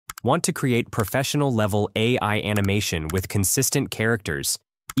Want to create professional-level AI animation with consistent characters,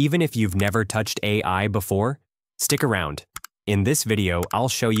 even if you've never touched AI before? Stick around. In this video, I'll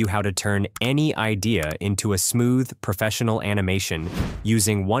show you how to turn any idea into a smooth, professional animation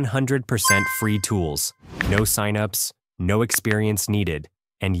using 100% free tools. No signups, no experience needed.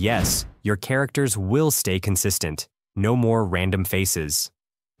 And yes, your characters will stay consistent. No more random faces.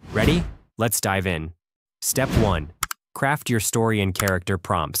 Ready? Let's dive in. Step 1. Craft your story and character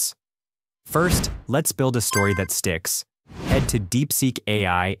prompts. First, let's build a story that sticks. Head to Deepseek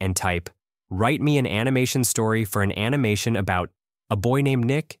AI and type, "Write me an animation story for an animation about a boy named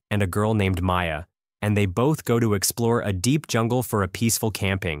Nick and a girl named Maya, and they both go to explore a deep jungle for a peaceful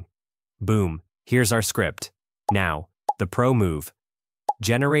camping." Boom, here's our script. Now, the pro move.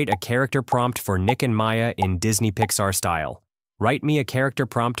 Generate a character prompt for Nick and Maya in Disney-Pixar style. Write me a character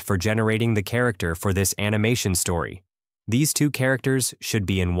prompt for generating the character for this animation story. These two characters should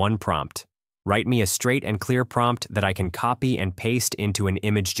be in one prompt. Write me a straight and clear prompt that I can copy and paste into an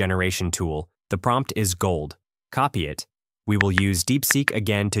image generation tool. The prompt is gold. Copy it. We will use Deepseek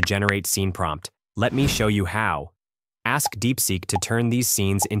again to generate scene prompt. Let me show you how. Ask Deepseek to turn these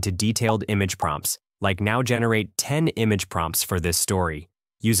scenes into detailed image prompts, like now generate 10 image prompts for this story.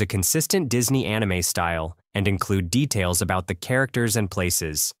 Use a consistent Disney anime style and include details about the characters and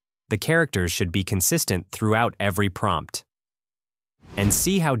places. The characters should be consistent throughout every prompt. And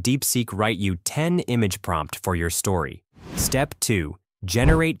see how Deepseek write you 10 image prompt for your story. Step 2.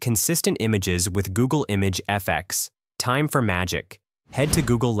 Generate consistent images with Google Image FX. Time for magic. Head to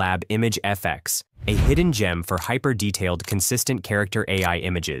ElevenLabs Image FX, a hidden gem for hyper-detailed consistent character AI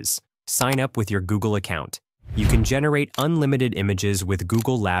images. Sign up with your Google account. You can generate unlimited images with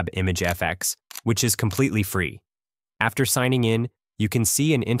ElevenLabs Image FX, which is completely free. After signing in, you can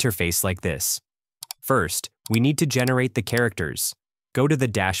see an interface like this. First, we need to generate the characters. Go to the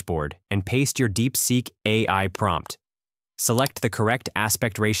dashboard and paste your Deepseek AI prompt. Select the correct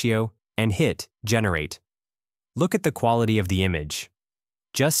aspect ratio and hit Generate. Look at the quality of the image.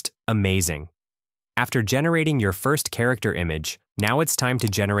 Just amazing. After generating your first character image, now it's time to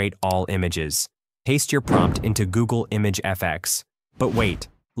generate all images. Paste your prompt into Google Image FX. But wait,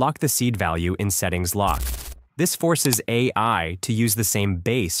 lock the seed value in Settings Lock. This forces AI to use the same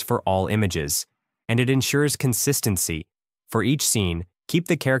base for all images, and it ensures consistency. For each scene, keep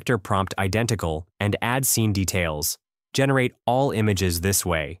the character prompt identical and add scene details. Generate all images this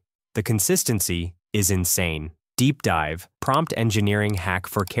way. The consistency is insane. Deep dive, prompt engineering hack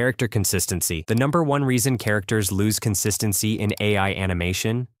for character consistency. The #1 reason characters lose consistency in AI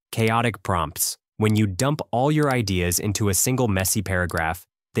animation? Chaotic prompts. When you dump all your ideas into a single messy paragraph,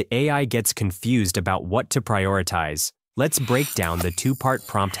 the AI gets confused about what to prioritize. Let's break down the 2-part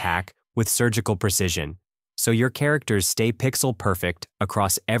prompt hack with surgical precision, so your characters stay pixel perfect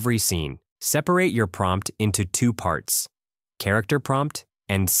across every scene. Separate your prompt into 2 parts, character prompt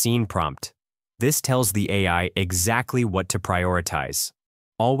and scene prompt. This tells the AI exactly what to prioritize.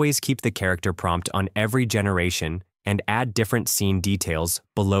 Always keep the character prompt on every generation and add different scene details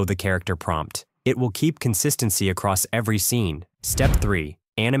below the character prompt. It will keep consistency across every scene. Step 3.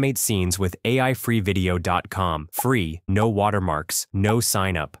 Animate scenes with AIFreeVideo.com. Free, no watermarks, no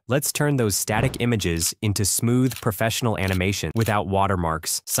sign up. Let's turn those static images into smooth, professional animation without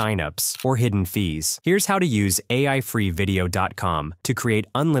watermarks, sign-ups, or hidden fees. Here's how to use AIFreeVideo.com to create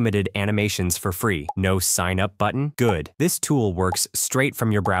unlimited animations for free. No sign-up button? Good. This tool works straight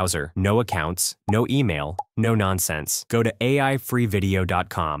from your browser. No accounts, no email, no nonsense. Go to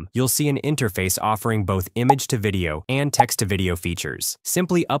AIFreeVideo.com. You'll see an interface offering both image-to-video and text-to-video features.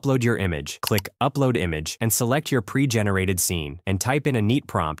 Simply upload your image, click Upload Image, and select your pre-generated scene, and type in a neat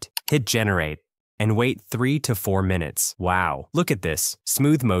prompt, hit Generate, and wait 3 to 4 minutes. Wow, look at this.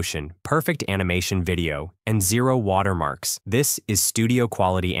 Smooth motion, perfect animation video, and 0 watermarks. This is studio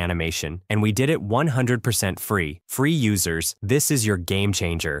quality animation, and we did it 100% free. Free users, this is your game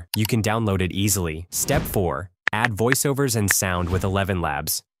changer. You can download it easily. Step 4. Add voiceovers and sound with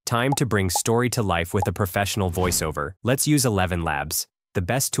ElevenLabs. Time to bring story to life with a professional voiceover. Let's use ElevenLabs, the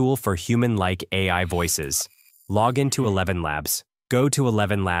best tool for human-like AI voices. Log into ElevenLabs. Go to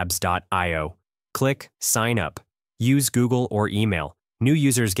ElevenLabs.io. Click Sign Up. Use Google or email. New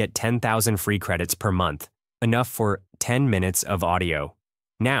users get 10,000 free credits per month, enough for 10 minutes of audio.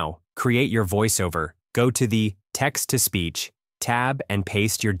 Now, create your voiceover. Go to the Text-to-Speech tab and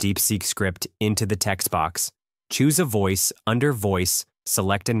paste your Deepseek script into the text box. Choose a voice. Under Voice,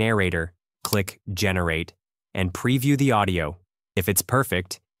 select a narrator, click Generate, and preview the audio. If it's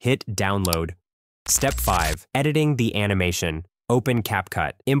perfect, hit Download. Step 5. Editing the animation. Open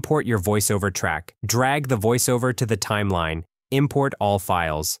CapCut. Import your voiceover track. Drag the voiceover to the timeline Import all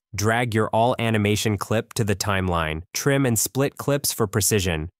files. Drag your all animation clip to the timeline. Trim and split clips for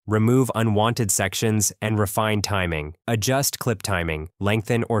precision. Remove unwanted sections and refine timing. Adjust clip timing.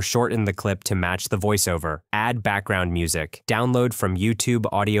 Lengthen or shorten the clip to match the voiceover. Add background music. Download from YouTube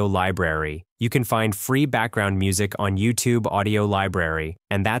Audio Library. You can find free background music on YouTube Audio Library,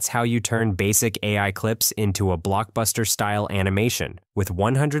 and that's how you turn basic AI clips into a blockbuster-style animation with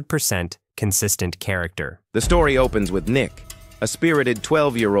 100% consistent character. The story opens with Nick, a spirited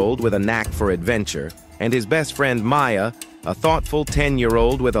 12-year-old with a knack for adventure, and his best friend Maya, a thoughtful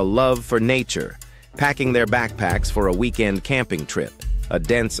 10-year-old with a love for nature, packing their backpacks for a weekend camping trip. A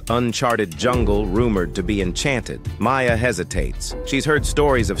dense, uncharted jungle rumored to be enchanted. Maya hesitates. She's heard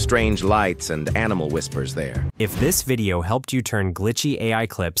stories of strange lights and animal whispers there. If this video helped you turn glitchy AI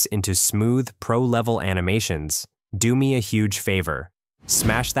clips into smooth, pro-level animations, do me a huge favor.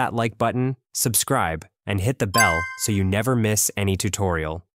 Smash that like button, subscribe, and hit the bell so you never miss any tutorial.